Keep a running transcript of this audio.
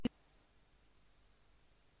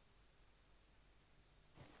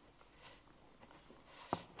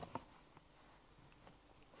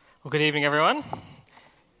Well, good evening, everyone.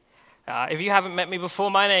 If you haven't met me before,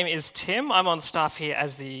 my name is Tim. I'm on staff here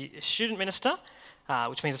as the student minister,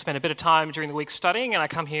 which means I spend a bit of time during the week studying, and I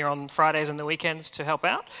come here on Fridays and the weekends to help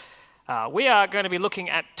out. We are going to be looking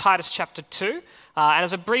at Titus chapter 2, and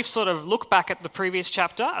as a brief sort of look back at the previous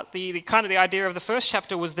chapter, the idea of the first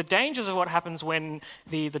chapter was the dangers of what happens when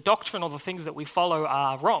the doctrine or the things that we follow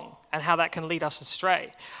are wrong, and how that can lead us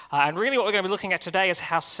astray. And really what we're going to be looking at today is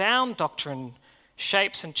how sound doctrine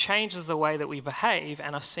shapes and changes the way that we behave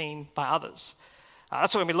and are seen by others.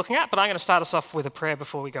 That's what we're going to be looking at, but I'm going to start us off with a prayer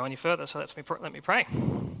before we go any further, so let me pray.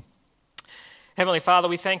 Heavenly Father,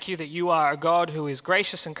 we thank you that you are a God who is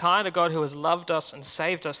gracious and kind, a God who has loved us and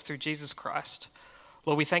saved us through Jesus Christ.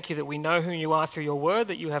 Lord, we thank you that we know who you are through your word,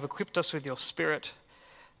 that you have equipped us with your Spirit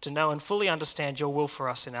to know and fully understand your will for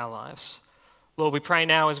us in our lives. Lord, we pray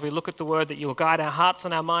now as we look at the word that you will guide our hearts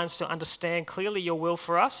and our minds to understand clearly your will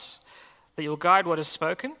for us, that you'll guide what is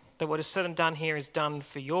spoken, that what is said and done here is done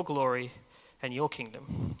for your glory and your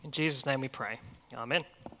kingdom. In Jesus' name we pray. Amen.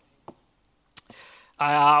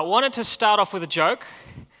 I wanted to start off with a joke.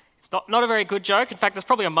 It's not a very good joke. In fact, it's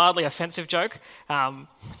probably a mildly offensive joke. Don't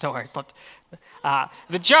worry, it's not.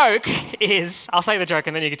 The joke is, I'll say the joke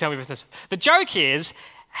and then you can tell me if it's this. The joke is,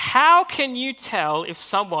 how can you tell if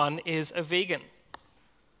someone is a vegan?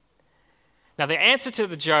 Now, the answer to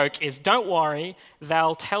the joke is, don't worry,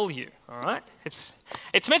 they'll tell you, all right? It's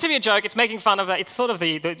meant to be a joke. It's making fun of that. It's sort of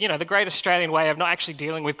the great Australian way of not actually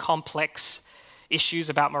dealing with complex issues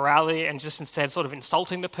about morality and just instead sort of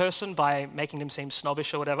insulting the person by making them seem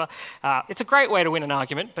snobbish or whatever. It's a great way to win an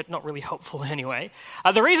argument, but not really helpful anyway.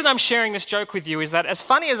 The reason I'm sharing this joke with you is that as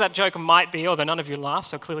funny as that joke might be, although none of you laugh,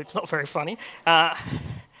 so clearly it's not very funny,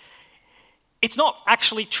 it's not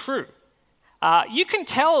actually true. You can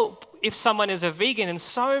tell if someone is a vegan in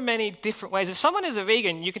so many different ways. If someone is a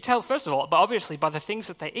vegan, you can tell, first of all, but obviously by the things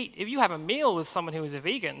that they eat. If you have a meal with someone who is a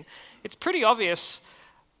vegan, it's pretty obvious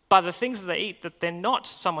by the things that they eat that they're not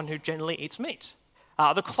someone who generally eats meat.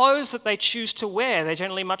 The clothes that they choose to wear, they're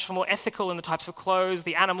generally much more ethical in the types of clothes,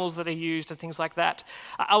 the animals that are used and things like that.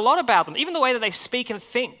 A lot about them, even the way that they speak and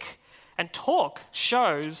think and talk,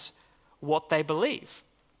 shows what they believe.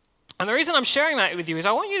 And the reason I'm sharing that with you is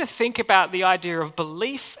I want you to think about the idea of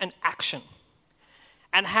belief and action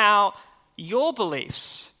and how your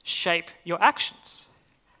beliefs shape your actions.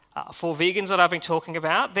 For vegans that I've been talking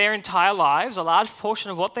about, their entire lives, a large portion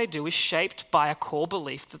of what they do is shaped by a core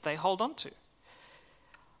belief that they hold on to.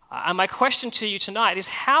 And my question to you tonight is,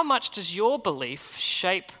 how much does your belief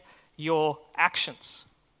shape your actions?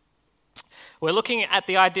 We're looking at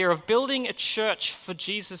the idea of building a church for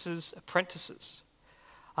Jesus' apprentices.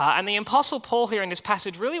 And the Apostle Paul here in this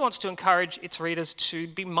passage really wants to encourage its readers to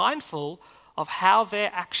be mindful of how their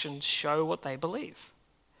actions show what they believe.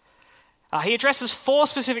 He addresses four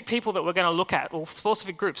specific people that we're going to look at, or four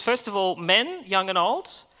specific groups. First of all, men, young and old,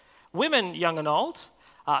 women, young and old,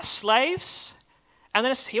 slaves, and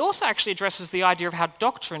then he also actually addresses the idea of how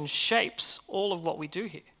doctrine shapes all of what we do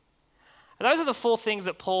here. And those are the four things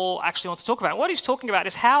that Paul actually wants to talk about. And what he's talking about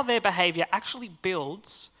is how their behavior actually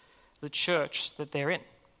builds the church that they're in.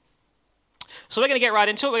 So we're going to get right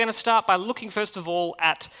into it. We're going to start by looking first of all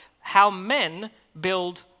at how men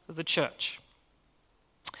build the church.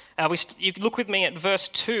 You look with me at verse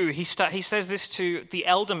 2. He says this to the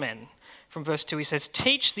elder men. From verse 2, he says,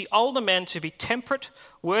 "Teach the older men to be temperate,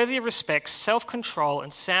 worthy of respect, self-control,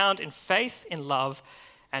 and sound in faith, in love,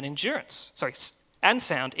 and endurance." And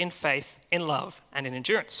sound in faith, in love, and in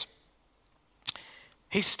endurance.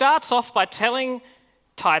 He starts off by telling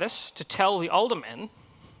Titus to tell the older men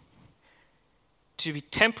to be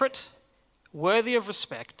temperate, worthy of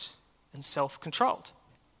respect, and self-controlled.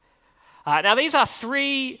 Now, these are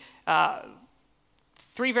three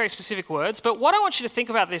very specific words, but what I want you to think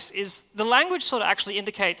about this is the language sort of actually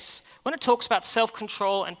indicates, when it talks about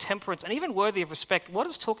self-control and temperance and even worthy of respect, what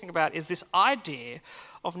it's talking about is this idea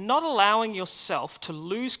of not allowing yourself to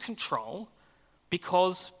lose control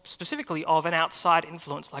because specifically of an outside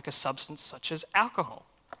influence like a substance such as alcohol.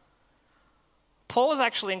 Paul is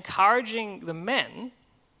actually encouraging the men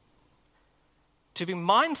to be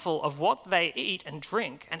mindful of what they eat and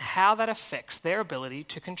drink and how that affects their ability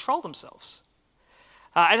to control themselves.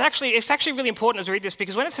 It's actually really important to read this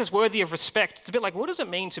because when it says worthy of respect, it's a bit like, what does it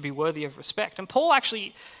mean to be worthy of respect? And Paul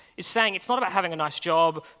actually is saying it's not about having a nice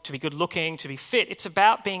job, to be good looking, to be fit. It's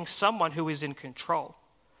about being someone who is in control,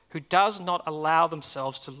 who does not allow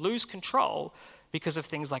themselves to lose control because of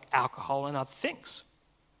things like alcohol and other things.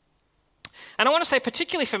 And I want to say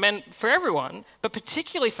particularly for men, for everyone, but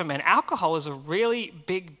particularly for men, alcohol is a really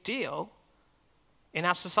big deal in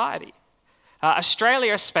our society.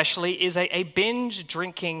 Australia especially is a binge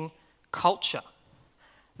drinking culture,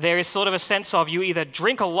 there is sort of a sense of you either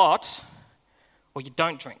drink a lot or you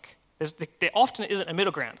don't drink. There often isn't a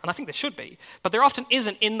middle ground, and I think there should be, but there often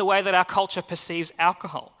isn't in the way that our culture perceives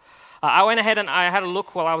alcohol. I went ahead and I had a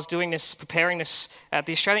look while I was doing this, preparing this, at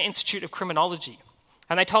the Australian Institute of Criminology,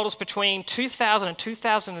 and they told us between 2000 and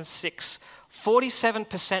 2006,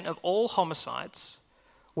 47% of all homicides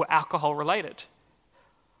were alcohol-related.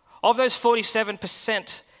 Of those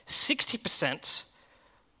 47%, 60%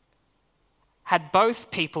 had both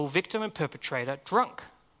people, victim and perpetrator, drunk.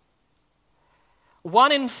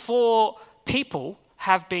 1 in 4 people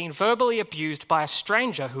have been verbally abused by a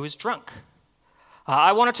stranger who is drunk.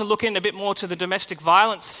 I wanted to look in a bit more to the domestic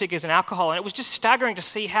violence figures in alcohol, and it was just staggering to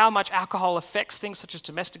see how much alcohol affects things such as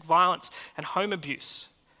domestic violence and home abuse.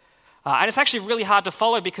 And it's actually really hard to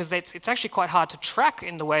follow because it's actually quite hard to track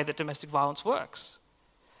in the way that domestic violence works.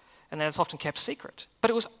 And then it's often kept secret.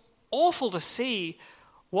 But it was awful to see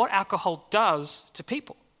what alcohol does to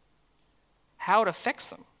people, how it affects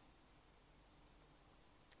them.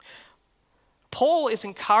 Paul is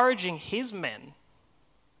encouraging his men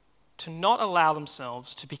to not allow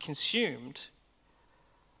themselves to be consumed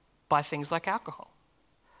by things like alcohol.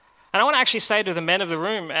 And I want to actually say to the men of the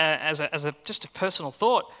room, as just a personal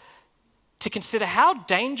thought, to consider how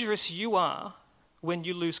dangerous you are when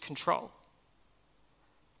you lose control.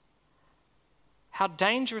 How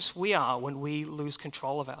dangerous we are when we lose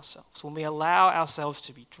control of ourselves, when we allow ourselves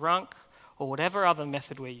to be drunk or whatever other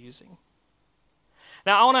method we're using.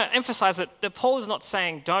 Now, I want to emphasize that Paul is not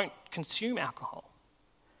saying don't consume alcohol.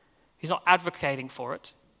 He's not advocating for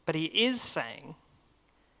it, but he is saying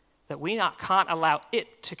that we can't allow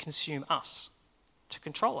it to consume us, to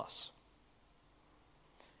control us.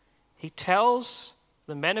 He tells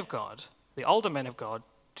the men of God, the older men of God,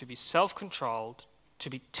 to be self-controlled, to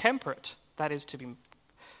be temperate, that is, to be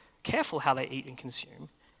careful how they eat and consume,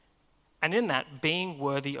 and in that, being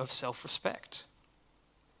worthy of self-respect.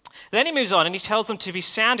 Then he moves on and he tells them to be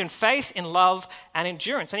sound in faith, in love, and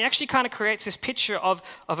endurance. And he actually kind of creates this picture of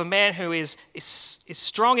a man who is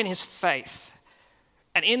strong in his faith,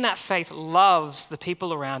 and in that faith loves the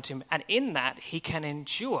people around him, and in that he can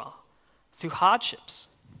endure through hardships.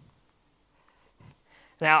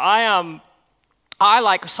 Now, I,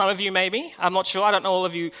 like some of you maybe, I'm not sure, I don't know all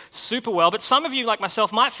of you super well, but some of you, like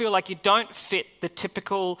myself, might feel like you don't fit the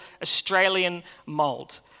typical Australian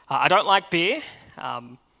mold. I don't like beer.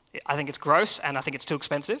 I think it's gross, and I think it's too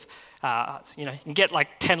expensive. You can get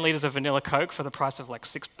like 10 litres of vanilla Coke for the price of like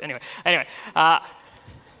 6. Anyway.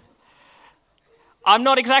 I'm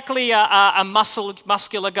not exactly a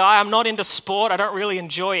muscular guy. I'm not into sport. I don't really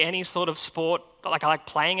enjoy any sort of sport. Like I like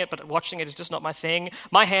playing it, but watching it is just not my thing.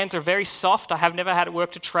 My hands are very soft. I have never had to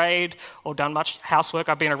work to trade or done much housework.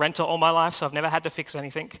 I've been a renter all my life, so I've never had to fix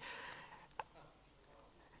anything.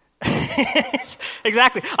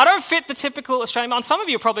 Exactly. I don't fit the typical Australian man. Some of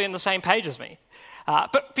you are probably on the same page as me.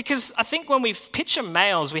 But because I think when we picture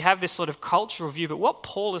males, we have this sort of cultural view, but what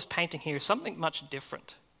Paul is painting here is something much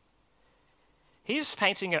different. He is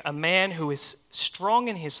painting a man who is strong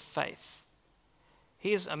in his faith.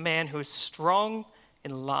 He is a man who is strong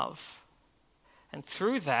in love. And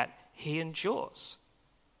through that, he endures.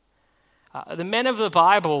 The men of the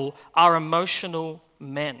Bible are emotional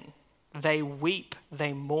men. They weep,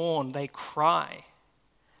 they mourn, they cry.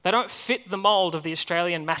 They don't fit the mold of the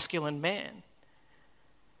Australian masculine man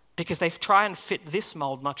because they try and fit this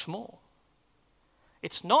mold much more.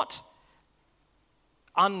 It's not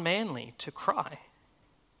unmanly to cry,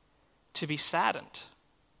 to be saddened,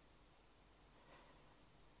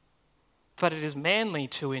 but it is manly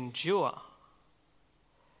to endure.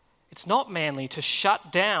 It's not manly to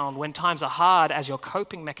shut down when times are hard as your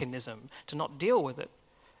coping mechanism, to not deal with it.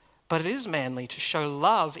 But it is manly to show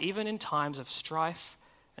love even in times of strife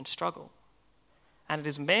and struggle. And it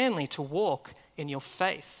is manly to walk in your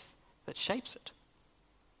faith that shapes it.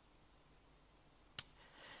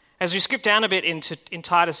 As we skip down a bit in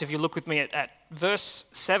Titus, if you look with me at verse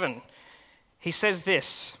 7, he says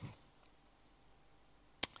this.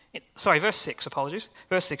 Verse 6, apologies.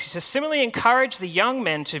 Verse 6, he says, "Similarly encourage the young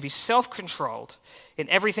men to be self-controlled. In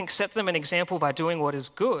everything set them an example by doing what is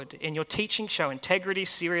good. In your teaching show integrity,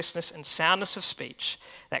 seriousness, and soundness of speech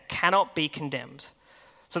that cannot be condemned.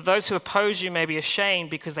 So those who oppose you may be ashamed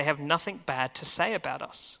because they have nothing bad to say about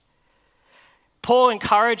us." Paul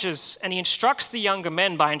encourages and he instructs the younger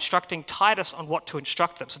men by instructing Titus on what to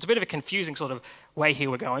instruct them. So it's a bit of a confusing sort of way here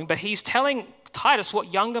we're going, but he's telling Titus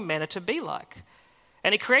what younger men are to be like.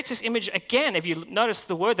 And he creates this image again, if you notice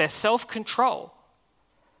the word there, self-control.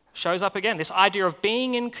 Shows up again, this idea of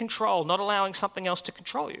being in control, not allowing something else to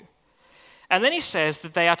control you. And then he says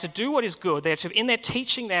that they are to do what is good. They are to, in their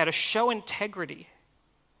teaching, they are to show integrity.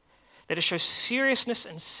 They're to show seriousness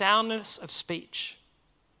and soundness of speech.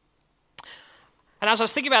 And as I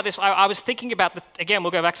was thinking about this, I was thinking about, again,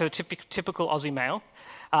 we'll go back to the typical Aussie male.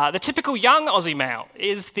 The typical young Aussie male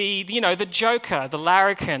is the joker, the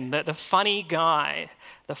larrikin, the funny guy,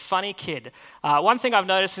 the funny kid. One thing I've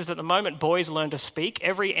noticed is that the moment boys learn to speak,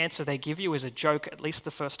 every answer they give you is a joke, at least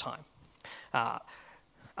the first time.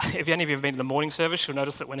 If any of you have been to the morning service, you'll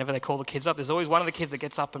notice that whenever they call the kids up, there's always one of the kids that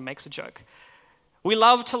gets up and makes a joke. We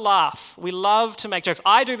love to laugh. We love to make jokes.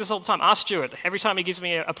 I do this all the time. Ask Stuart. Every time he gives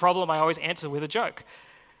me a problem, I always answer with a joke.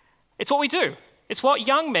 It's what we do. It's what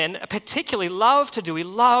young men particularly love to do. We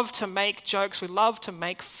love to make jokes. We love to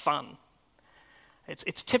make fun.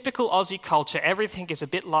 It's typical Aussie culture. Everything is a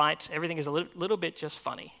bit light. Everything is a little bit just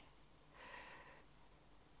funny.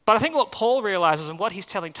 But I think what Paul realizes and what he's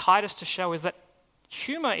telling Titus to show is that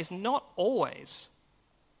humor is not always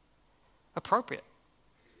appropriate.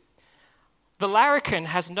 The larrikin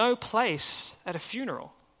has no place at a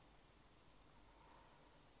funeral.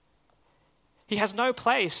 He has no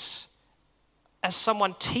place as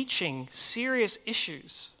someone teaching serious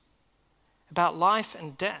issues about life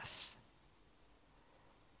and death.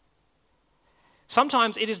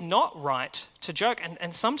 Sometimes it is not right to joke,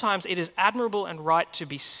 and sometimes it is admirable and right to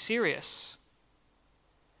be serious,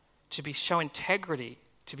 to show integrity,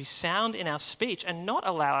 to be sound in our speech, and not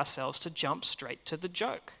allow ourselves to jump straight to the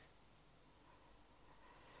joke.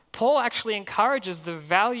 Paul actually encourages the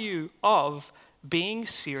value of being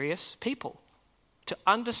serious people, to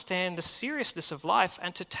understand the seriousness of life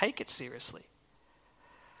and to take it seriously.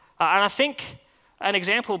 And I think an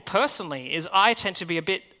example personally is I tend to be a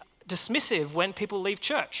bit dismissive when people leave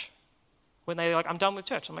church. When they're like, I'm done with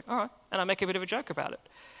church. I'm like, all right. And I make a bit of a joke about it.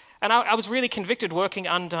 And I was really convicted working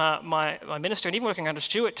under my minister and even working under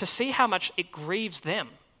Stuart to see how much it grieves them.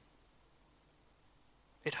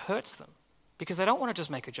 It hurts them because they don't want to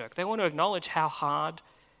just make a joke. They want to acknowledge how hard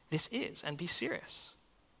this is and be serious.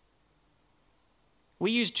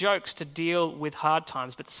 We use jokes to deal with hard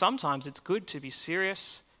times, but sometimes it's good to be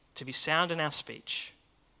serious, to be sound in our speech.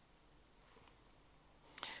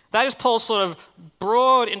 That is Paul's sort of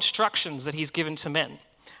broad instructions that he's given to men.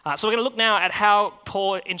 So we're going to look now at how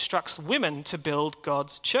Paul instructs women to build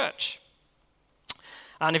God's church.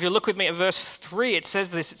 And if you look with me at verse 3, it says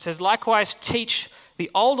this. It says, likewise teach the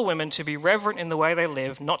older women to be reverent in the way they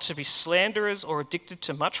live, not to be slanderers or addicted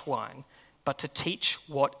to much wine, but to teach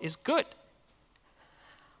what is good.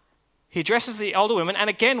 He addresses the older women, and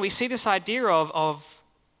again we see this idea of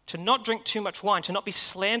to not drink too much wine, to not be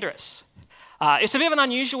slanderous. It's a bit of an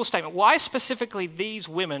unusual statement. Why specifically these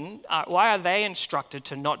women, why are they instructed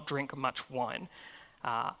to not drink much wine?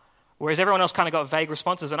 Whereas everyone else kind of got vague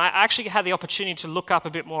responses. And I actually had the opportunity to look up a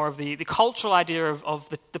bit more of the cultural idea of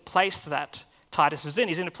the place that Titus is in.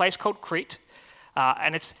 He's in a place called Crete.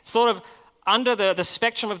 And it's sort of under the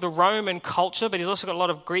spectrum of the Roman culture, but he's also got a lot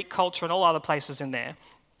of Greek culture and all other places in there.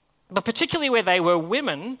 But particularly where they were,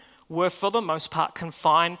 women were for the most part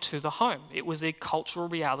confined to the home. It was a cultural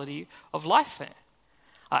reality of life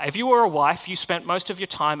there. If you were a wife, you spent most of your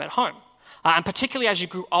time at home. And particularly as you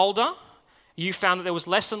grew older, you found that there was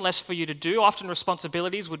less and less for you to do. Often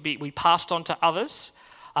responsibilities would be passed on to others.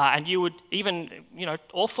 And you would even,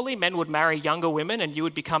 awfully, men would marry younger women and you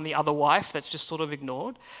would become the other wife that's just sort of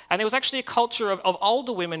ignored. And there was actually a culture of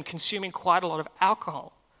older women consuming quite a lot of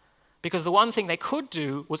alcohol. Because the one thing they could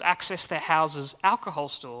do was access their houses' alcohol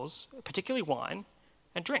stores, particularly wine,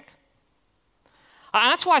 and drink.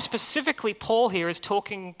 And that's why specifically Paul here is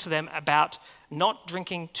talking to them about not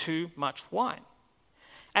drinking too much wine.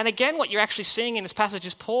 And again, what you're actually seeing in this passage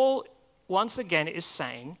is Paul, once again, is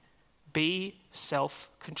saying, be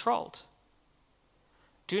self-controlled.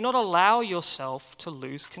 Do not allow yourself to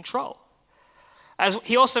lose control. As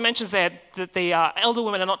he also mentions there that the elder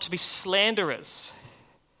women are not to be slanderers,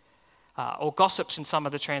 or gossips in some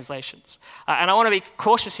of the translations. And I want to be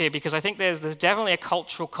cautious here because I think there's definitely a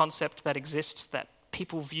cultural concept that exists that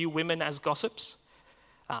people view women as gossips.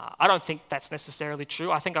 I don't think that's necessarily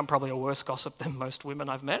true. I think I'm probably a worse gossip than most women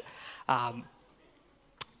I've met. I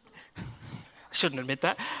shouldn't admit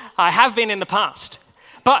that. I have been in the past.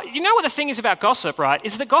 But you know what the thing is about gossip, right,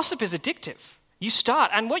 is that gossip is addictive. You start,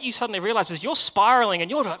 and what you suddenly realize is you're spiraling, and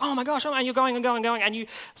you're like, oh my gosh, and you're going and going and going, and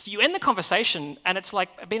so you end the conversation, and it's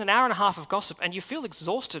like been an hour and a half of gossip, and you feel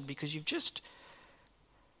exhausted because you've just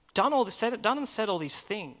done and said all these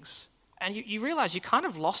things, and you realize you kind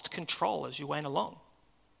of lost control as you went along.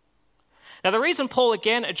 Now, the reason Paul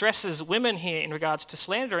again addresses women here in regards to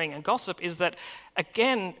slandering and gossip is that,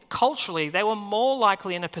 again, culturally, they were more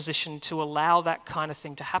likely in a position to allow that kind of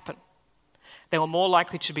thing to happen. They were more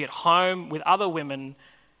likely to be at home with other women,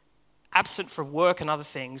 absent from work and other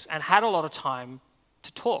things, and had a lot of time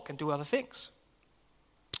to talk and do other things.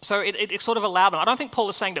 So it sort of allowed them. I don't think Paul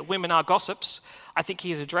is saying that women are gossips. I think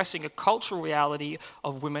he is addressing a cultural reality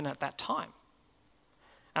of women at that time.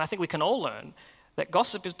 And I think we can all learn that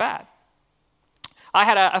gossip is bad. I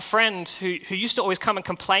had a friend who used to always come and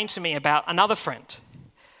complain to me about another friend.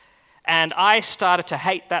 And I started to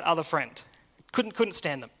hate that other friend. Couldn't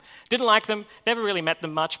stand them. Didn't like them, never really met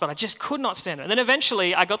them much, but I just could not stand them. And then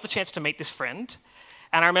eventually I got the chance to meet this friend.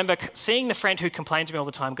 And I remember seeing the friend who complained to me all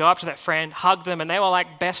the time, go up to that friend, hug them, and they were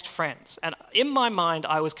like best friends. And in my mind,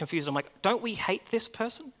 I was confused. I'm like, don't we hate this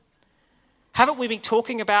person? Haven't we been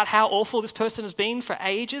talking about how awful this person has been for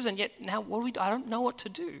ages, and yet now I don't know what to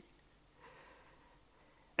do.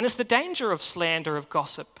 And it's the danger of slander, of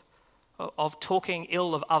gossip, of talking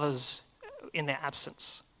ill of others in their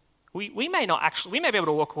absence. We may be able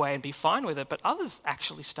to walk away and be fine with it, but others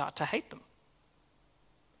actually start to hate them.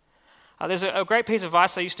 There's a great piece of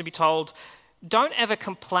advice I used to be told: don't ever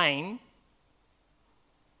complain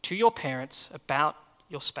to your parents about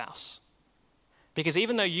your spouse. Because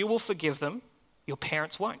even though you will forgive them, your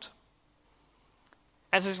parents won't.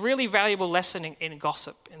 As this really valuable lesson in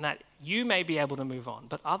gossip, in that you may be able to move on,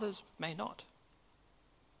 but others may not.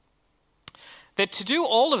 That to do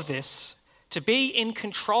all of this, to be in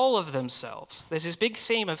control of themselves, there's this big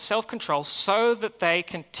theme of self-control so that they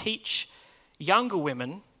can teach younger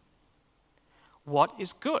women what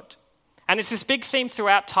is good. And it's this big theme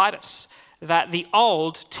throughout Titus, that the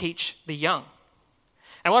old teach the young.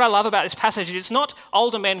 And what I love about this passage is it's not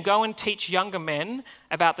older men go and teach younger men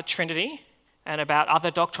about the Trinity and about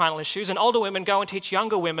other doctrinal issues, and older women go and teach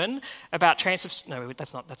younger women about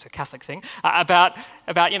that's a Catholic thing, about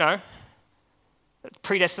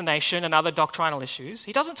predestination and other doctrinal issues.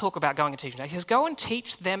 He doesn't talk about going and teaching. He says, go and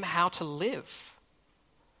teach them how to live.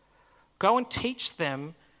 Go and teach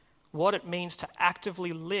them what it means to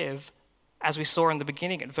actively live, as we saw in the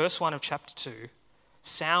beginning at verse 1 of chapter 2,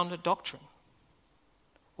 sound doctrine.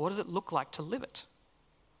 What does it look like to live it?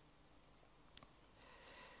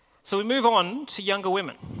 So we move on to younger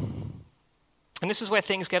women. And this is where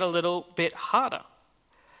things get a little bit harder.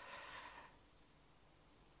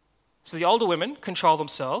 So the older women control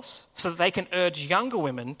themselves so that they can urge younger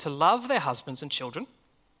women to love their husbands and children.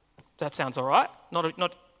 That sounds all right.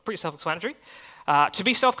 Not pretty self-explanatory. To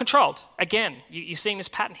be self-controlled. Again, you're seeing this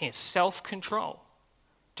pattern here. Self-control.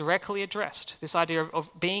 Directly addressed. This idea of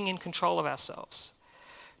being in control of ourselves.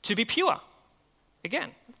 To be pure.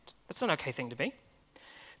 Again, that's an okay thing to be.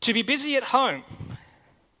 To be busy at home.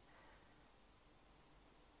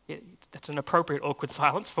 Yeah, that's an appropriate awkward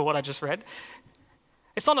silence for what I just read.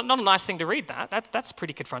 It's not a nice thing to read that. That's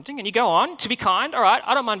pretty confronting. And you go on. To be kind. All right,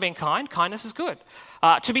 I don't mind being kind. Kindness is good.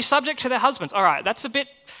 To be subject to their husbands. All right, that's hard.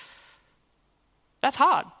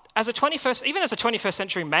 Even as a 21st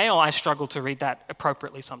century male, I struggle to read that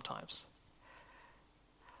appropriately sometimes.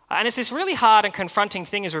 And it's this really hard and confronting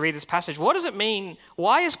thing as we read this passage. What does it mean?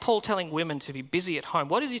 Why is Paul telling women to be busy at home?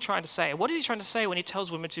 What is he trying to say? What is he trying to say when he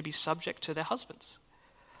tells women to be subject to their husbands?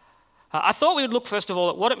 I thought we would look first of all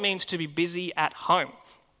at what it means to be busy at home.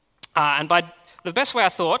 And the best way I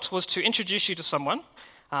thought was to introduce you to someone,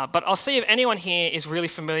 but I'll see if anyone here is really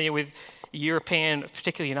familiar with European,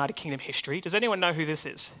 particularly United Kingdom history. Does anyone know who this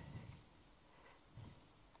is?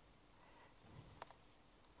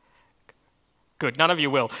 Good, none of you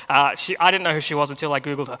will. I didn't know who she was until I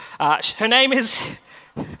Googled her. Her name is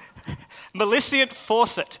Millicent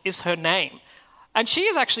Fawcett is her name. And she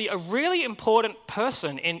is actually a really important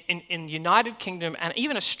person in United Kingdom and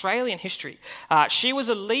even Australian history. She was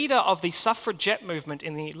a leader of the suffragette movement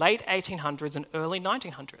in the late 1800s and early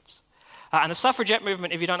 1900s. And the suffragette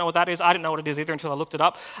movement, if you don't know what that is, I didn't know what it is either until I looked it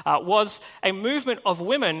up, was a movement of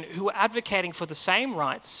women who were advocating for the same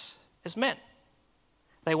rights as men.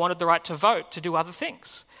 They wanted the right to vote, to do other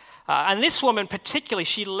things. And this woman particularly,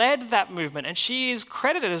 she led that movement, and she is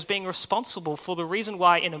credited as being responsible for the reason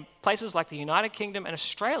why in places like the United Kingdom and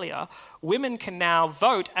Australia, women can now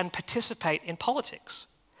vote and participate in politics.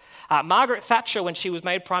 Margaret Thatcher, when she was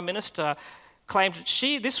made Prime Minister, claimed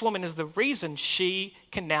that this woman is the reason she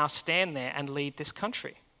can now stand there and lead this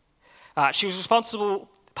country. She was responsible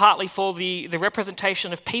partly for the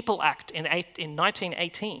Representation of People Act in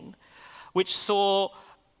 1918, which saw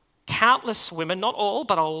countless women, not all,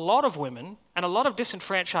 but a lot of women, and a lot of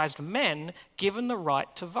disenfranchised men given the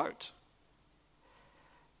right to vote.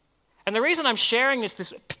 And the reason I'm sharing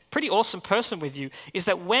this pretty awesome person with you is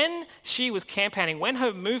that when she was campaigning, when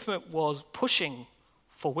her movement was pushing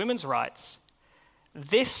for women's rights,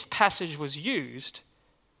 this passage was used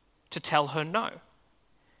to tell her no.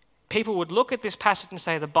 people would look at this passage and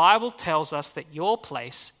say, the Bible tells us that your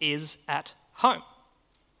place is at home.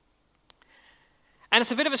 And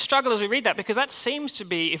it's a bit of a struggle as we read that, because that seems to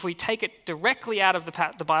be, if we take it directly out of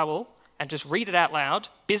the Bible and just read it out loud,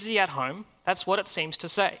 busy at home, that's what it seems to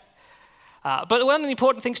say. But one of the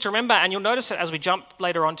important things to remember, and you'll notice it as we jump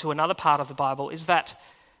later on to another part of the Bible, is that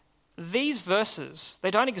these verses, they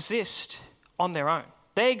don't exist on their own.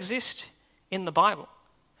 They exist in the Bible.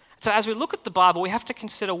 So as we look at the Bible, we have to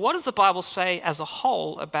consider, what does the Bible say as a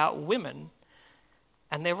whole about women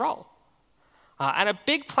and their role? And a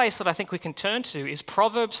big place that I think we can turn to is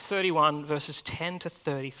Proverbs 31, verses 10 to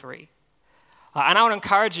 33. And I want to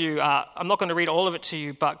encourage you, I'm not going to read all of it to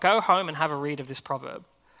you, but go home and have a read of this proverb.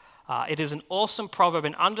 It is an awesome proverb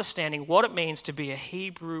in understanding what it means to be a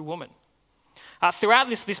Hebrew woman. Throughout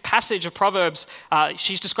this passage of Proverbs,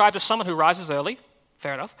 she's described as someone who rises early.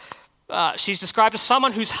 Fair enough. She's described as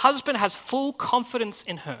someone whose husband has full confidence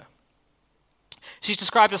in her. She's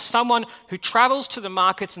described as someone who travels to the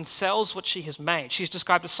markets and sells what she has made. She's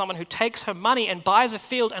described as someone who takes her money and buys a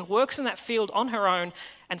field and works in that field on her own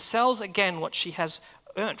and sells again what she has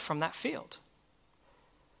earned from that field.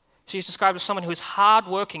 She's described as someone who is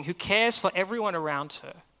hardworking, who cares for everyone around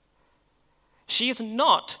her. She is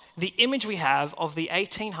not the image we have of the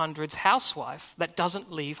 1800s housewife that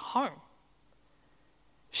doesn't leave home.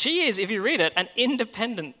 She is, if you read it, an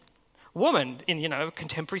independent woman in,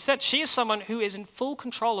 contemporary sense. She is someone who is in full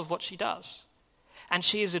control of what she does. And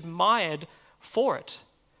she is admired for it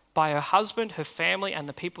by her husband, her family, and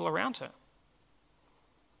the people around her.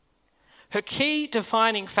 Her key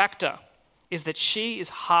defining factor is that she is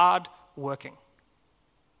hard working.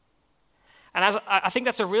 And I think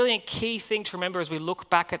that's a really key thing to remember as we look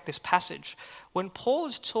back at this passage. When Paul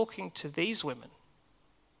is talking to these women,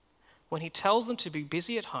 when he tells them to be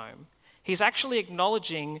busy at home, he's actually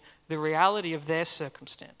acknowledging the reality of their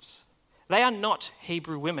circumstance. They are not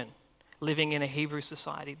Hebrew women living in a Hebrew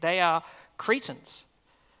society. They are Cretans.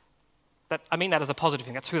 I mean that as a positive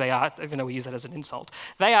thing. That's who they are, even though we use that as an insult.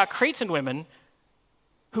 They are Cretan women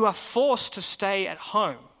who are forced to stay at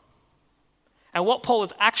home. And what Paul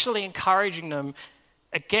is actually encouraging them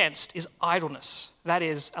against is idleness. That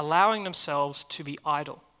is, allowing themselves to be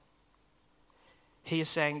idle. He is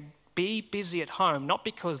saying, be busy at home, not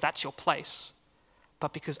because that's your place,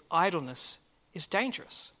 but because idleness is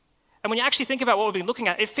dangerous. And when you actually think about what we've been looking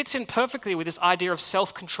at, it fits in perfectly with this idea of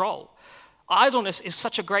self-control. Idleness is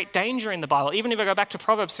such a great danger in the Bible. Even if I go back to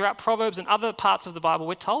Proverbs, throughout Proverbs and other parts of the Bible,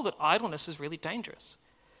 we're told that idleness is really dangerous.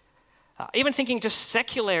 Even thinking just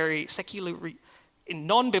secularly,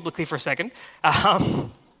 non-biblically for a second,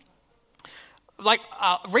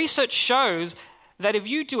 research shows that if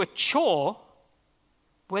you do a chore,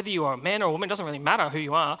 whether you are a man or a woman, it doesn't really matter who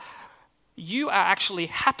you are actually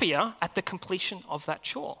happier at the completion of that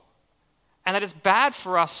chore. And that it's bad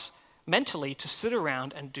for us mentally to sit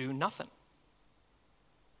around and do nothing.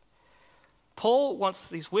 Paul wants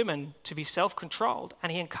these women to be self-controlled,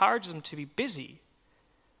 and he encourages them to be busy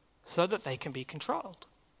so that they can be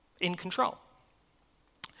in control.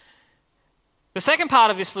 The second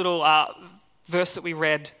part of this little verse that we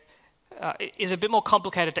read is a bit more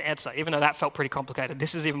complicated to answer, even though that felt pretty complicated.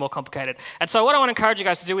 This is even more complicated. And so what I want to encourage you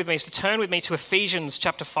guys to do with me is to turn with me to Ephesians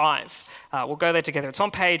chapter 5. We'll go there together. It's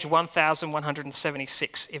on page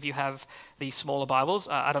 1176 if you have the smaller Bibles.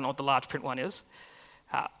 I don't know what the large print one is.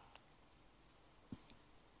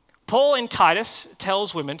 Paul in Titus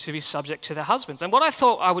tells women to be subject to their husbands. And what I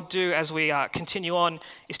thought I would do as we continue on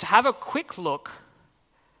is to have a quick look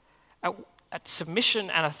at submission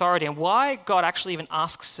and authority and why God actually even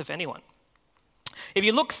asks of anyone. If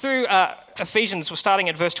you look through Ephesians, we're starting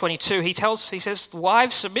at verse 22, he says,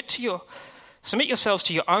 wives, submit yourselves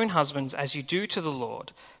to your own husbands as you do to the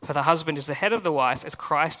Lord. For the husband is the head of the wife, as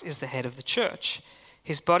Christ is the head of the church,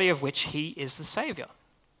 his body of which he is the Savior.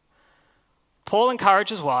 Paul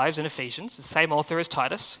encourages wives in Ephesians, the same author as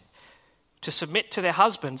Titus, to submit to their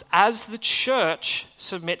husbands as the church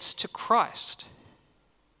submits to Christ.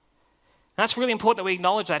 And that's really important that we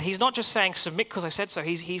acknowledge that. He's not just saying submit because I said so.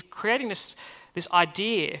 He's creating this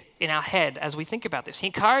idea in our head as we think about this. He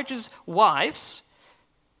encourages wives,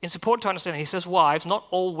 it's important to understand, he says wives, not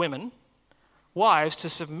all women, wives to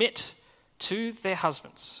submit to their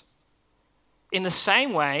husbands in the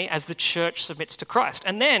same way as the church submits to Christ.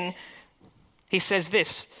 And then he says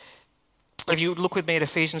this, if you look with me at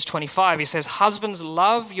Ephesians 25, he says, husbands,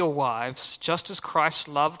 love your wives just as Christ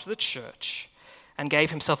loved the church and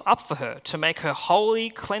gave himself up for her to make her holy,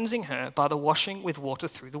 cleansing her by the washing with water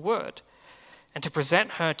through the word, and to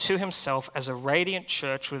present her to himself as a radiant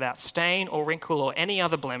church without stain or wrinkle or any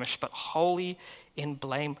other blemish, but holy and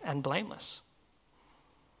blameless.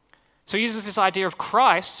 So he uses this idea of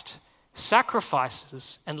Christ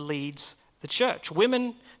sacrifices and leads the church.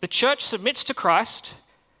 Women, the church submits to Christ.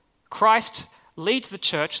 Christ leads the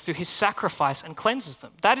church through his sacrifice and cleanses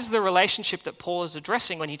them. That is the relationship that Paul is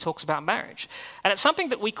addressing when he talks about marriage. And it's something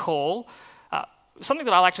that we call, something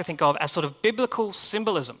that I like to think of as sort of biblical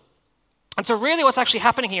symbolism. And so really what's actually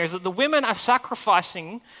happening here is that the women are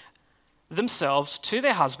sacrificing themselves to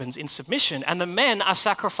their husbands in submission, and the men are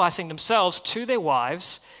sacrificing themselves to their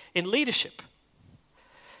wives in leadership.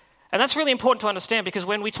 And that's really important to understand, because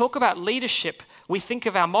when we talk about leadership, we think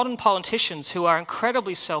of our modern politicians who are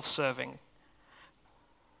incredibly self-serving,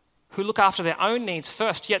 who look after their own needs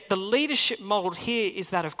first, yet the leadership modeled here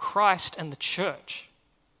is that of Christ and the church.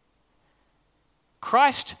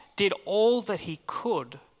 Christ did all that he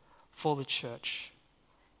could for the church.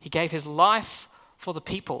 He gave his life for the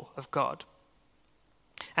people of God.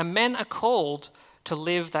 And men are called to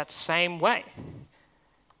live that same way.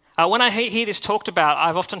 When I hear this talked about,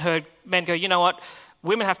 I've often heard men go, you know what,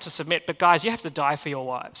 women have to submit, but guys, you have to die for your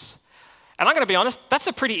wives. And I'm going to be honest, that's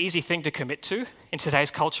a pretty easy thing to commit to in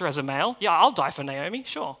today's culture as a male. Yeah, I'll die for Naomi,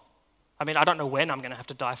 sure. I mean, I don't know when I'm going to have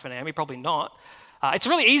to die for Naomi, probably not. It's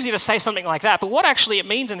really easy to say something like that, but what actually it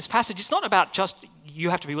means in this passage, it's not about just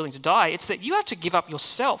you have to be willing to die, it's that you have to give up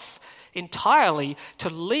yourself entirely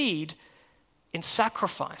to lead in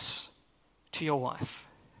sacrifice to your wife.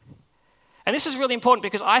 And this is really important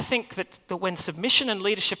because I think that when submission and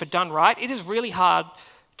leadership are done right, it is really hard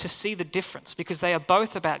to see the difference, because they are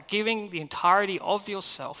both about giving the entirety of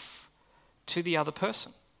yourself to the other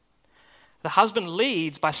person. The husband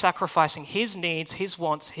leads by sacrificing his needs, his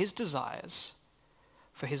wants, his desires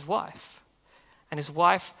for his wife. And his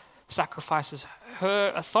wife sacrifices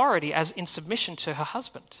her authority as in submission to her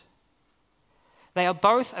husband. They are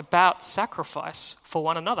both about sacrifice for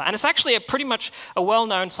one another. And it's actually pretty much a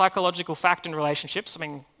well-known psychological fact in relationships. I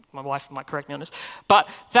mean, my wife might correct me on this. But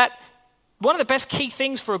that one of the best key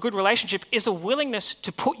things for a good relationship is a willingness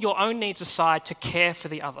to put your own needs aside to care for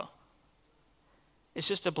the other. It's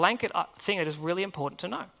just a blanket thing that is really important to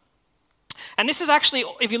know. And this is actually,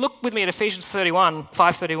 if you look with me at Ephesians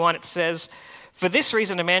 5:31, it says, "For this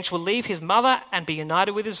reason a man shall leave his mother and be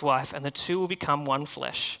united with his wife, and the two will become one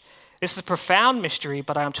flesh." This is a profound mystery,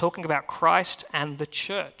 but I am talking about Christ and the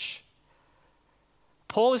church.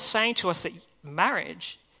 Paul is saying to us that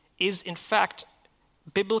marriage is in fact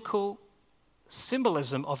biblical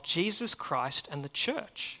symbolism of Jesus Christ and the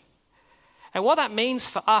church. And what that means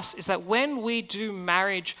for us is that when we do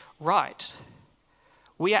marriage right,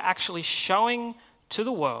 we are actually showing to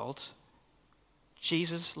the world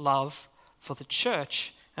Jesus' love for the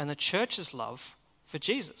church and the church's love for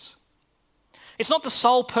Jesus. It's not the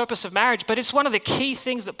sole purpose of marriage, but it's one of the key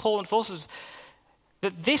things that Paul enforces,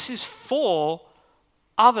 that this is for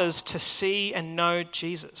others to see and know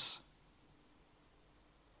Jesus.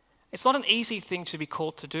 It's not an easy thing to be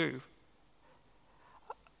called to do.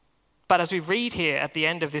 But as we read here at the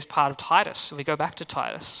end of this part of Titus, we go back to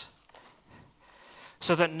Titus,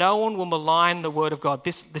 so that no one will malign the word of God.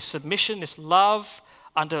 This submission, this love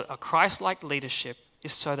under a Christ-like leadership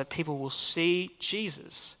is so that people will see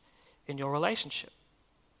Jesus in your relationship.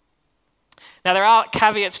 Now, there are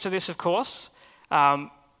caveats to this, of course. I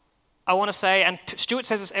want to say, and Stuart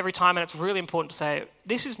says this every time, and it's really important to say,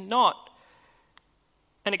 this is not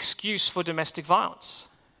an excuse for domestic violence.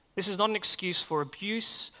 This is not an excuse for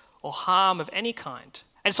abuse or harm of any kind.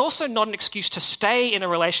 And it's also not an excuse to stay in a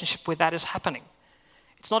relationship where that is happening.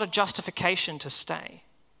 It's not a justification to stay.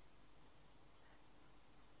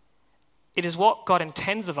 It is what God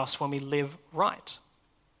intends of us when we live right.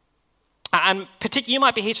 And particularly, you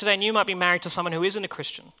might be here today and you might be married to someone who isn't a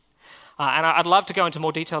Christian. And I'd love to go into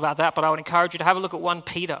more detail about that, but I would encourage you to have a look at 1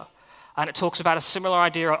 Peter. And it talks about a similar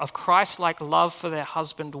idea of Christ-like love for their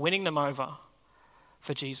husband, winning them over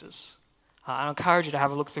for Jesus. I encourage you to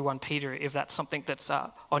have a look through 1 Peter if that's something that's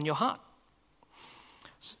on your heart.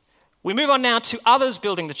 So we move on now to others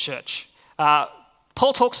building the church.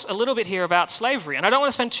 Paul talks a little bit here about slavery, and I don't want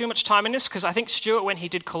to spend too much time in this because I think Stuart, when he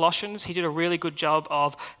did Colossians, he did a really good job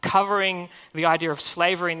of covering the idea of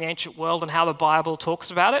slavery in the ancient world and how the Bible talks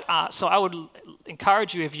about it. So I would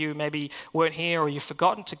encourage you, if you maybe weren't here or you've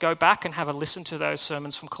forgotten, to go back and have a listen to those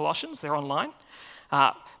sermons from Colossians. They're online.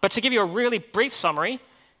 But to give you a really brief summary,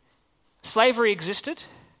 slavery existed.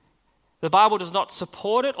 The Bible does not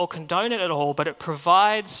support it or condone it at all, but it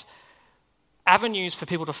provides avenues for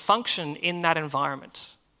people to function in that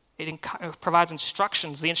environment. It provides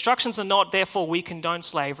instructions. The instructions are not, therefore, we condone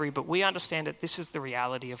slavery, but we understand that this is the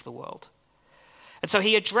reality of the world. And so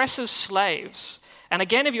he addresses slaves. And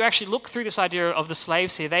again, if you actually look through this idea of the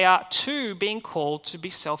slaves here, they are too being called to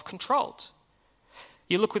be self-controlled.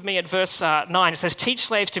 You look with me at verse 9. It says, teach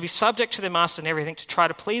slaves to be subject to their master in everything, to try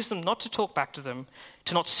to please them, not to talk back to them,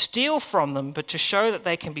 to not steal from them, but to show that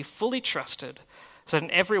they can be fully trusted, so that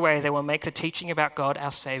in every way they will make the teaching about God,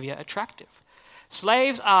 our Savior, attractive.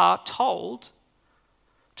 Slaves are told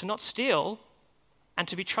to not steal and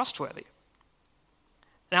to be trustworthy.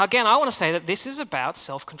 Now again, I want to say that this is about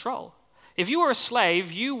self-control. If you were a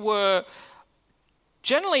slave, you were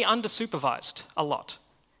generally under-supervised a lot.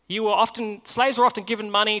 Slaves were often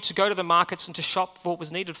given money to go to the markets and to shop for what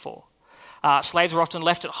was needed for. Slaves were often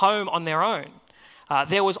left at home on their own.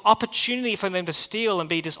 There was opportunity for them to steal and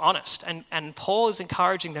be dishonest, and Paul is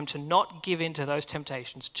encouraging them to not give in to those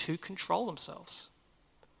temptations, to control themselves,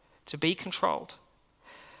 to be controlled.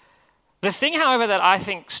 The thing, however, that I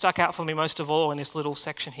think stuck out for me most of all in this little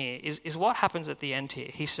section here is what happens at the end here.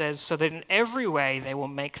 He says, so that in every way they will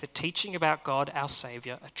make the teaching about God, our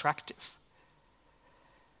Savior, attractive.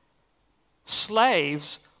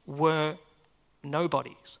 Slaves were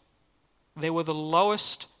nobodies. They were the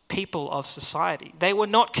lowest people of society. They were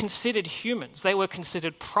not considered humans. They were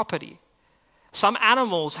considered property. Some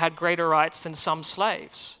animals had greater rights than some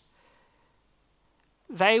slaves.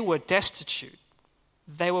 They were destitute.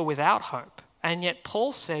 They were without hope. And yet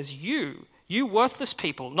Paul says, you worthless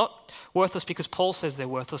people, not worthless because Paul says they're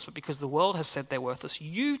worthless, but because the world has said they're worthless,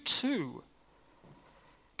 you too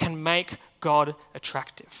can make God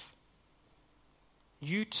attractive.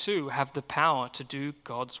 You too have the power to do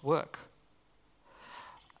God's work.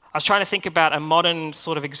 I was trying to think about a modern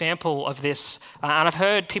sort of example of this, and I've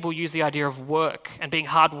heard people use the idea of work, and being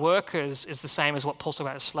hard workers is the same as what Paul talked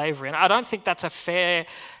about as slavery. And I don't think that's a fair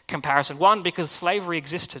comparison. One, because slavery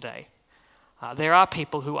exists today. There are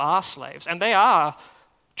people who are slaves, and they are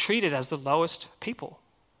treated as the lowest people.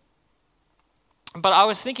 But I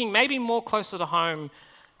was thinking maybe more closer to home,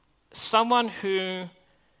 someone who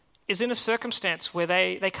is in a circumstance where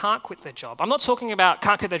they can't quit their job. I'm not talking about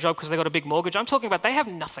can't quit their job because they've got a big mortgage. I'm talking about they have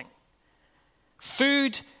nothing.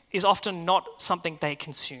 Food is often not something they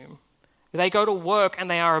consume. They go to work and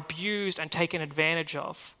they are abused and taken advantage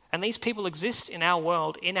of. And these people exist in our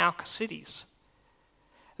world, in our cities.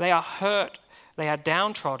 They are hurt, they are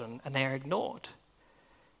downtrodden, and they are ignored.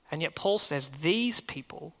 And yet Paul says these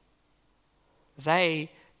people,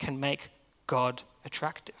 they can make God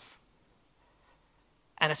attractive.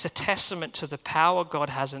 And it's a testament to the power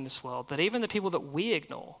God has in this world that even the people that we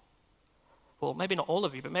ignore, well, maybe not all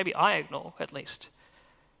of you, but maybe I ignore at least,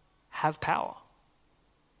 have power.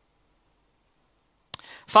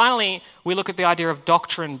 Finally, we look at the idea of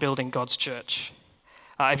doctrine building God's church.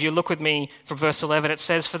 If you look with me from verse 11, it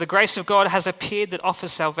says, for the grace of God has appeared that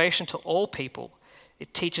offers salvation to all people.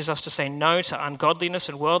 It teaches us to say no to ungodliness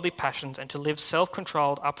and worldly passions and to live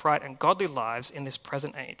self-controlled, upright, and godly lives in this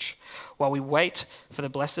present age, while we wait for the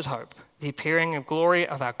blessed hope, the appearing of glory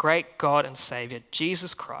of our great God and Savior,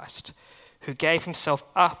 Jesus Christ, who gave himself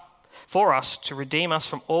up for us to redeem us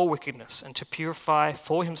from all wickedness and to purify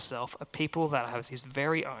for himself a people that have his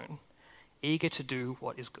very own, eager to do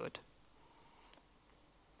what is good.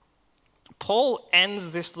 Paul ends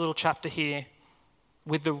this little chapter here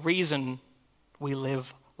with the reason we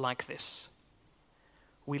live like this.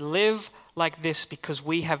 We live like this because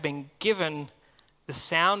we have been given the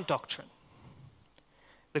sound doctrine.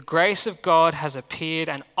 The grace of God has appeared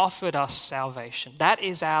and offered us salvation. That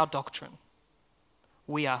is our doctrine.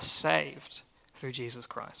 We are saved through Jesus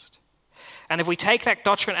Christ. And if we take that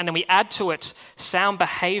doctrine and then we add to it sound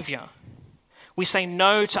behavior, we say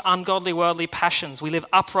no to ungodly worldly passions. We live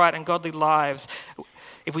upright and godly lives.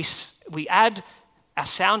 If we add our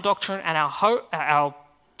sound doctrine and our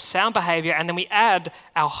sound behavior, and then we add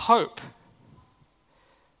our hope.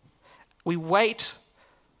 We wait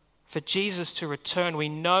for Jesus to return. We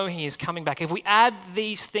know he is coming back. If we add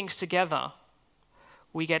these things together,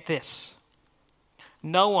 we get this.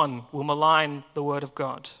 No one will malign the word of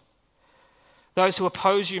God. Those who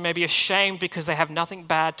oppose you may be ashamed because they have nothing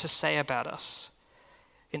bad to say about us.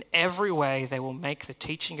 In every way, they will make the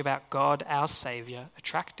teaching about God, our Savior,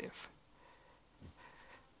 attractive.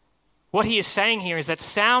 What he is saying here is that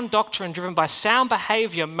sound doctrine driven by sound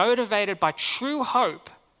behavior, motivated by true hope,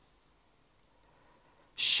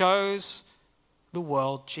 shows the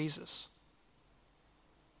world Jesus.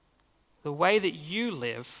 The way that you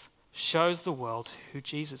live shows the world who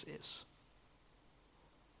Jesus is.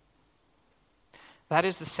 That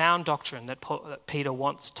is the sound doctrine that Peter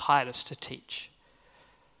wants Titus to teach.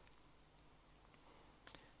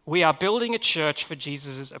 We are building a church for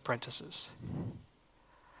Jesus' apprentices.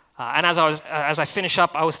 And as I finish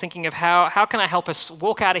up, I was thinking of how can I help us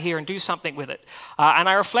walk out of here and do something with it. And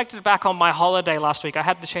I reflected back on my holiday last week. I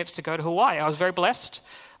had the chance to go to Hawaii. I was very blessed.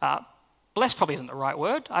 blessed probably isn't the right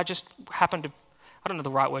word. I just happened to, I don't know the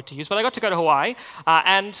right word to use, but I got to go to Hawaii.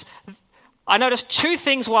 And I noticed two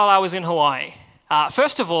things while I was in Hawaii.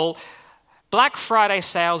 First of all, Black Friday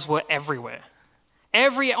sales were everywhere.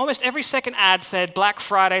 Almost every second ad said Black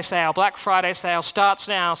Friday sale, starts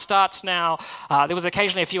now. There was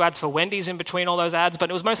occasionally a few ads for Wendy's in between all those ads, but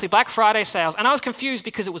it was mostly Black Friday sales. And I was confused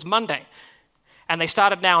because it was Monday. And they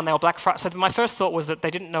started now and they were Black Friday. So my first thought was that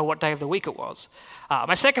they didn't know what day of the week it was.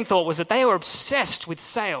 My second thought was that they were obsessed with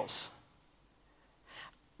sales.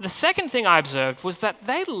 The second thing I observed was that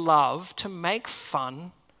they love to make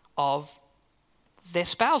fun of their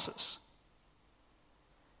spouses.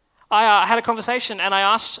 I had a conversation and I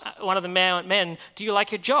asked one of the men, do you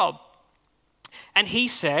like your job? And he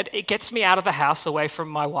said, it gets me out of the house away from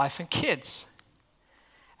my wife and kids.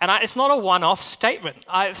 And it's not a one-off statement.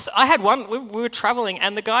 I had one, we were traveling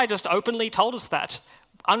and the guy just openly told us that,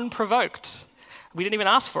 unprovoked. We didn't even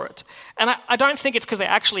ask for it. And I don't think it's because they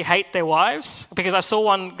actually hate their wives, because I saw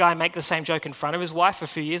one guy make the same joke in front of his wife a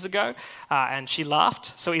few years ago, and she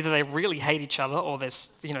laughed. So either they really hate each other or there's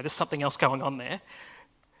something else going on there.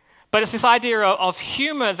 But it's this idea of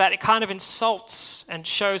humor that it kind of insults and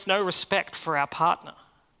shows no respect for our partner,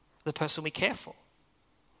 the person we care for.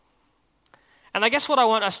 And I guess what I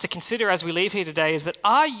want us to consider as we leave here today is that,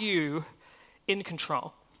 are you in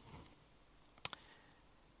control?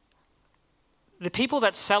 The people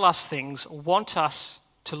that sell us things want us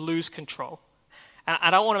to lose control. And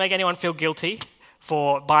I don't want to make anyone feel guilty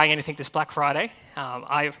for buying anything this Black Friday.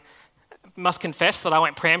 I must confess that I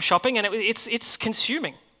went pram shopping and it's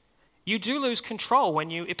consuming. You do lose control when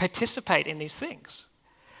you participate in these things.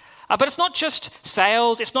 But it's not just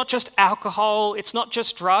sales, it's not just alcohol, it's not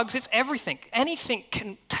just drugs, it's everything. Anything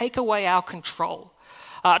can take away our control.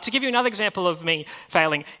 To give you another example of me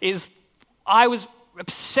failing is I was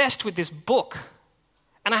obsessed with this book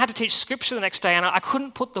and I had to teach scripture the next day and I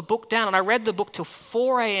couldn't put the book down and I read the book till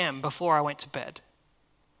 4 a.m. before I went to bed.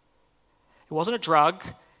 It wasn't a drug,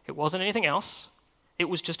 it wasn't anything else, it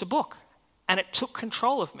was just a book and it took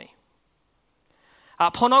control of me.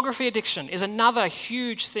 Pornography addiction is another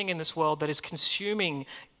huge thing in this world that is consuming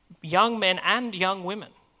young men and young women.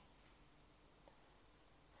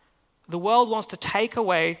 The world wants to take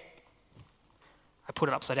away, I put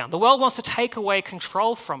it upside down, the world wants to take away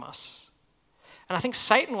control from us. And I think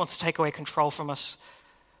Satan wants to take away control from us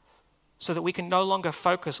so that we can no longer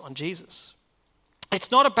focus on Jesus. It's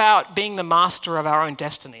not about being the master of our own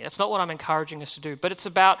destiny. That's not what I'm encouraging us to do. But it's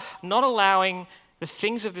about not allowing the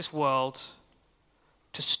things of this world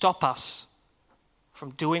to stop us from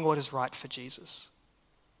doing what is right for Jesus.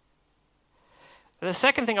 The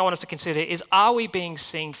second thing I want us to consider is, are we being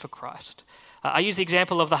seen for Christ? I use the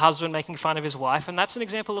example of the husband making fun of his wife, and that's an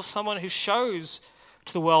example of someone who shows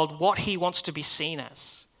to the world what he wants to be seen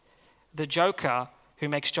as. The joker who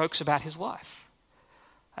makes jokes about his wife.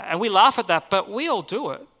 And we laugh at that, but we all do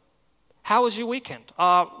it. How was your weekend?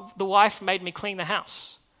 The wife made me clean the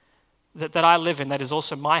house that I live in, that is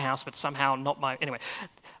also my house, but somehow not my... Anyway,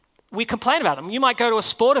 we complain about them. You might go to a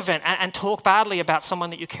sport event and talk badly about someone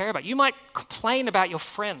that you care about. You might complain about your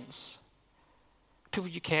friends, people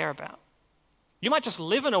you care about. You might just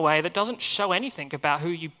live in a way that doesn't show anything about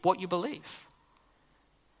what you believe.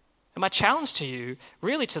 And my challenge to you,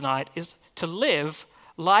 really tonight, is to live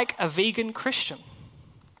like a vegan Christian.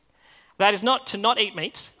 That is not to not eat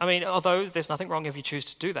meat. I mean, although there's nothing wrong if you choose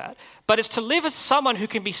to do that. But it's to live as someone who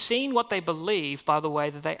can be seen what they believe by the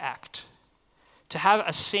way that they act. To have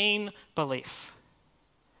a seen belief.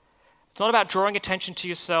 It's not about drawing attention to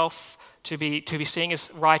yourself, to be seen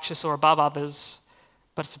as righteous or above others,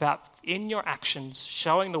 but it's about, in your actions,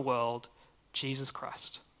 showing the world Jesus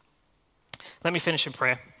Christ. Let me finish in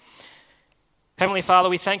prayer. Heavenly Father,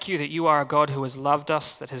 we thank you that you are a God who has loved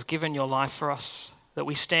us, that has given your life for us, that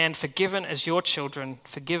we stand forgiven as your children,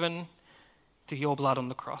 forgiven through your blood on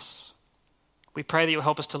the cross. We pray that you'll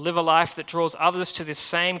help us to live a life that draws others to this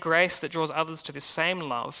same grace, that draws others to this same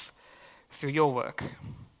love through your work.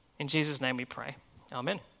 In Jesus' name we pray.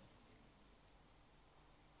 Amen.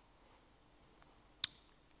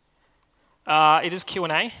 It is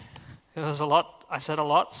Q&A. There was a lot. I said a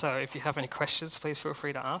lot, so if you have any questions, please feel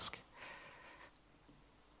free to ask.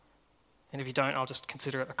 And if you don't, I'll just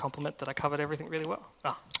consider it a compliment that I covered everything really well.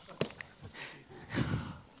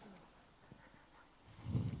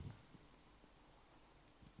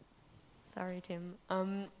 Sorry, Tim.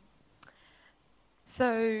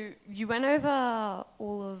 So you went over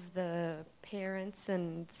all of the parents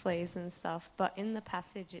and slaves and stuff, but in the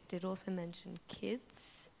passage it did also mention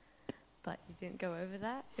kids, but you didn't go over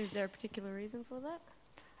that. Is there a particular reason for that?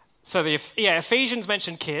 So Ephesians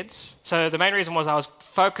mentioned kids. So the main reason was I was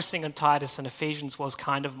focusing on Titus, and Ephesians was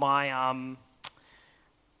kind of my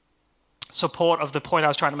support of the point I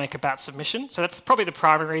was trying to make about submission. So that's probably the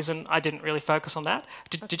primary reason I didn't really focus on that.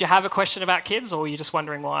 Did you have a question about kids, or were you just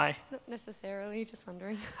wondering why? Not necessarily, just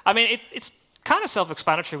wondering. I mean, it's kind of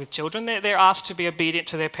self-explanatory with children. They're asked to be obedient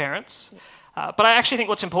to their parents. But I actually think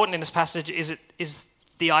what's important in this passage is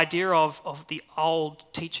the idea of the old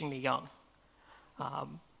teaching the young.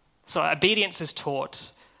 So obedience is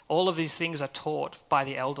taught. All of these things are taught by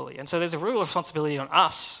the elderly. And so there's a real responsibility on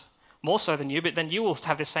us, more so than you, but then you will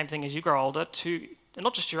have the same thing as you grow older, to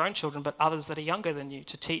not just your own children, but others that are younger than you,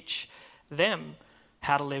 to teach them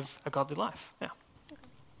how to live a godly life. Yeah. Okay.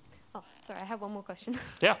 Oh, sorry, I have one more question.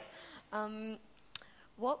 Yeah.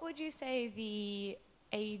 What would you say the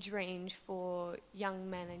age range for young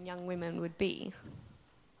men and young women would be?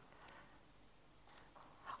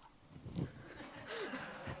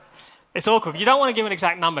 It's awkward. You don't want to give an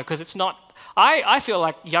exact number because it's not... I feel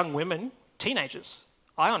like young women, teenagers,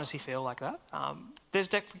 I honestly feel like that.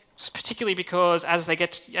 Particularly because as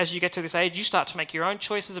you get to this age, you start to make your own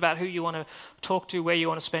choices about who you want to talk to, where you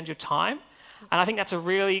want to spend your time. And I think that's a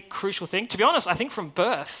really crucial thing. To be honest, I think from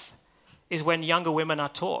birth is when younger women are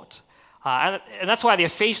taught. And that's why the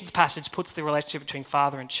Ephesians passage puts the relationship between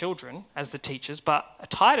father and children as the teachers, but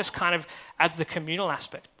Titus kind of adds the communal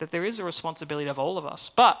aspect, that there is a responsibility of all of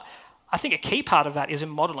us. But I think a key part of that is in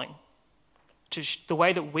modelling, the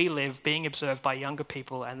way that we live being observed by younger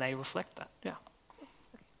people, and they reflect that. Yeah.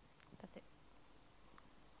 That's it.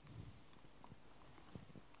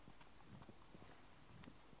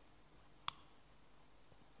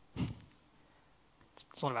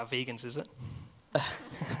 It's not about vegans, is it?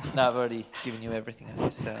 No, I've already given you everything I have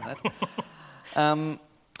to say on that.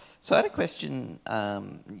 So I had a question.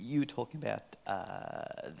 You were talking about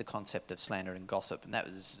the concept of slander and gossip, and that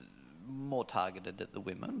was more targeted at the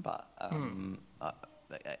women, but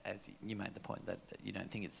as you made the point that you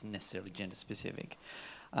don't think it's necessarily gender specific.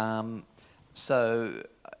 So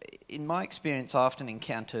in my experience, I often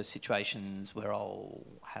encounter situations where I'll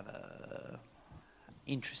have a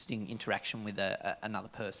interesting interaction with another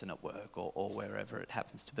person at work or wherever it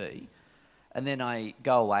happens to be. And then I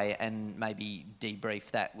go away and maybe debrief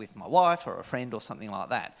that with my wife or a friend or something like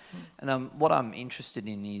that. And what I'm interested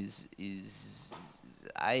in is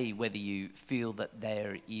whether you feel that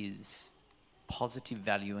there is positive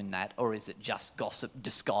value in that, or is it just gossip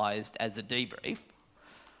disguised as a debrief?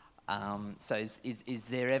 So is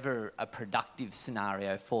there ever a productive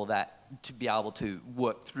scenario for that to be able to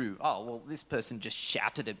work through, oh, well, this person just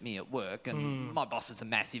shouted at me at work and my boss is a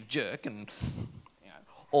massive jerk, and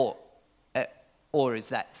or is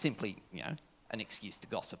that simply, an excuse to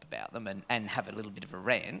gossip about them and have a little bit of a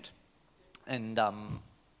rant? And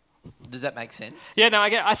does that make sense? Yeah, no,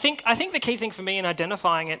 I think the key thing for me in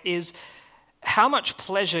identifying it is how much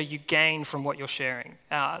pleasure you gain from what you're sharing.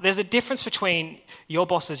 There's a difference between your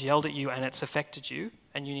boss has yelled at you and it's affected you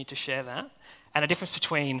and you need to share that, and a difference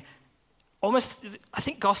between I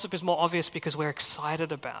think gossip is more obvious because we're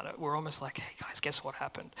excited about it. We're almost like, hey guys, guess what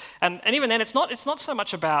happened? And even then, it's not so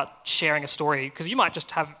much about sharing a story, because you might just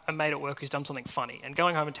have a mate at work who's done something funny, and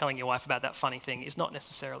going home and telling your wife about that funny thing is not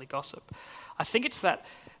necessarily gossip. I think it's that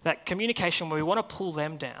communication where we want to pull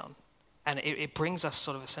them down, and it brings us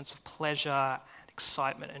sort of a sense of pleasure and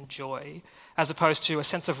excitement and joy, as opposed to a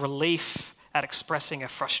sense of relief at expressing a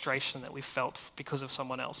frustration that we felt because of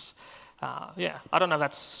someone else. I don't know if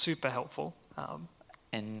that's super helpful.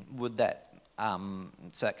 And would that,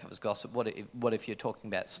 so that covers gossip, what if you're talking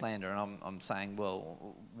about slander and I'm saying,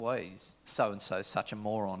 well, why is so-and-so such a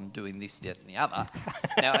moron doing this, that and the other?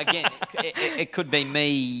 Now, again, it could be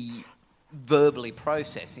me verbally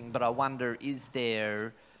processing, but I wonder, is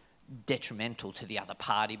there detrimental to the other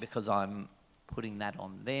party because I'm putting that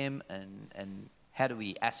on them, and how do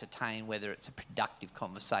we ascertain whether it's a productive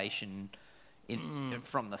conversation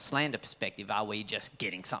from the slander perspective? Are we just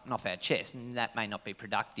getting something off our chest, and that may not be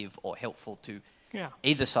productive or helpful to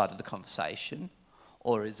either side of the conversation,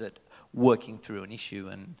 or is it working through an issue?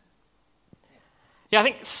 And I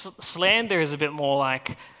think slander is a bit more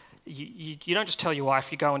like you don't just tell your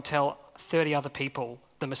wife, you go and tell 30 other people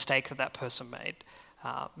the mistake that person made.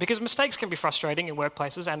 Because mistakes can be frustrating in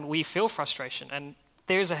workplaces, and we feel frustration, and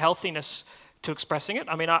there is a healthiness to expressing it.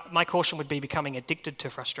 I mean, my caution would be becoming addicted to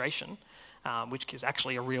frustration, which is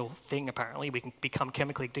actually a real thing, apparently. We can become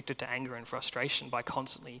chemically addicted to anger and frustration by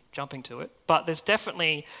constantly jumping to it. But there's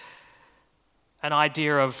definitely an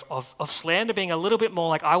idea of slander being a little bit more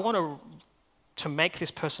like, I want to make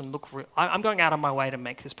this person look I'm going out of my way to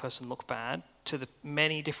make this person look bad, to the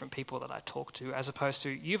many different people that I talk to, as opposed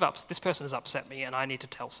to this person has upset me and I need to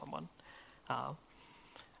tell someone.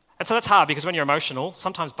 And so that's hard because when you're emotional,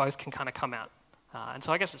 sometimes both can kind of come out. And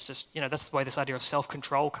so I guess it's just, that's the way this idea of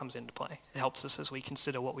self-control comes into play. It helps us as we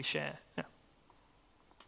consider what we share. Yeah.